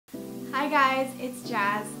Hi guys, it's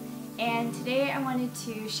Jazz, and today I wanted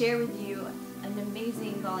to share with you an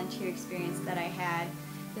amazing volunteer experience that I had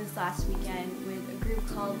this last weekend with a group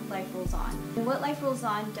called Life Rolls On. And what Life Rolls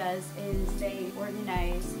On does is they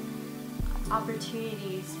organize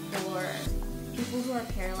opportunities for people who are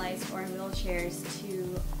paralyzed or in wheelchairs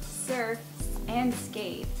to surf and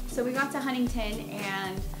skate. So we got to Huntington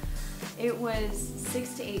and it was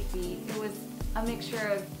 6 to 8 feet. It was a mixture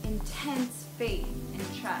of intense faith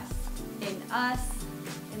and trust in us,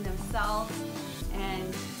 in themselves,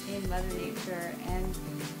 and in Mother Nature. And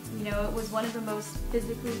you know, it was one of the most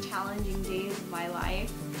physically challenging days of my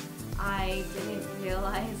life. I didn't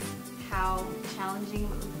realize how challenging it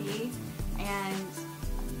would be, and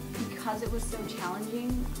because it was so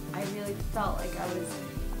challenging, I really felt like I was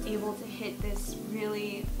able to hit this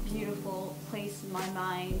really beautiful place in my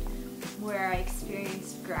mind where I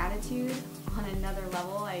experienced gratitude on another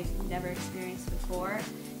level I've never experienced before.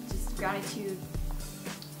 Just gratitude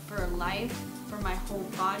for life, for my whole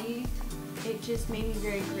body. It just made me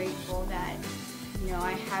very grateful that, you know,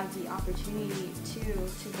 I have the opportunity to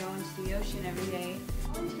go into the ocean every day.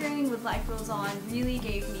 Volunteering with Life Rolls On really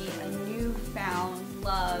gave me a newfound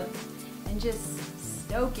love and just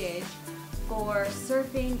stokage for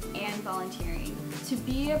surfing and volunteering. To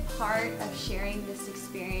be a part of sharing this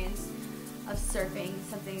experience of surfing,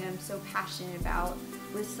 something I'm so passionate about,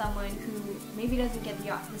 with someone who maybe doesn't get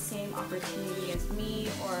the same opportunity as me,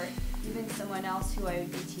 or even someone else who I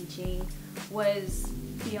would be teaching, was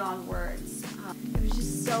beyond words. It was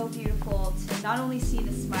just so beautiful to not only see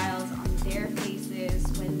the smiles on their faces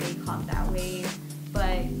when they caught that wave,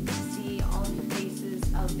 but to see all the faces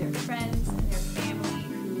of their friends and their family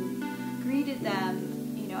who greeted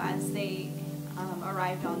them, you know, as they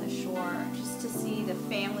arrived on the shore. Just to see the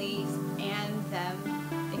families and them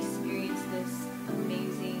experience this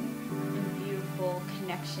amazing and beautiful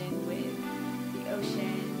connection with the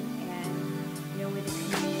ocean and, you know, with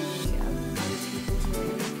the community of other people who are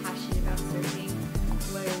really passionate about surfing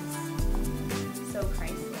was so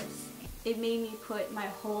priceless. It made me put my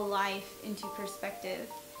whole life into perspective,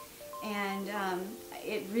 and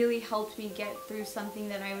it really helped me get through something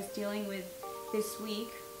that I was dealing with this week.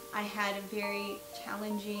 I had a very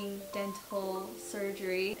challenging dental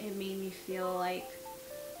surgery. It made me feel like,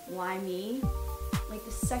 why me? Like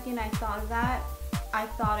the second I thought of that, I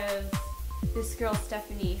thought of this girl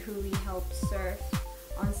Stephanie who we helped surf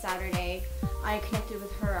on Saturday. I connected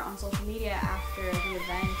with her on social media after the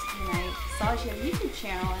event, and I saw she had a YouTube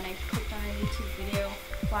channel, and I clicked on her YouTube video,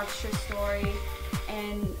 watched her story,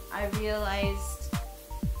 and I realized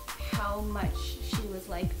how much she was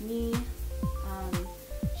like me.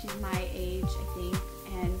 She's my age, I think,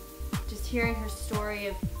 and just hearing her story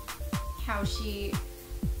of how she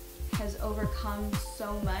has overcome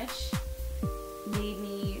so much made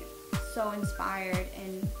me so inspired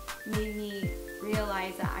and made me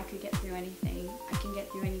realize that I could get through anything. I can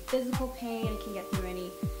get through any physical pain, I can get through any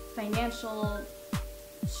financial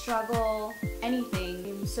struggle, anything.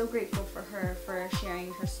 I'm so grateful for her for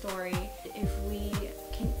sharing her story. If we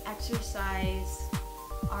can exercise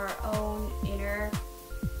our own inner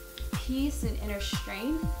peace and inner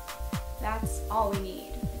strength, that's all we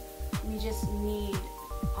need. We just need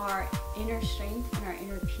our inner strength and our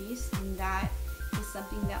inner peace, and that is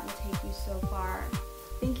something that will take you so far.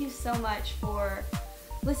 Thank you so much for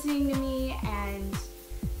listening to me and,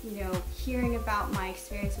 you know, hearing about my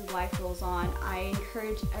experience with Life Rolls On. I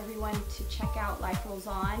encourage everyone to check out Life Rolls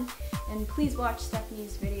On, and please watch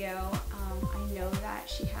Stephanie's video. I know that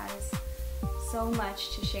she has so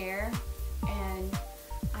much to share, and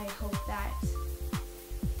I hope that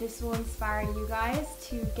this will inspire you guys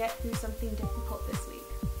to get through something difficult this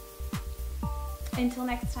week. Until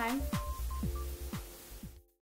next time.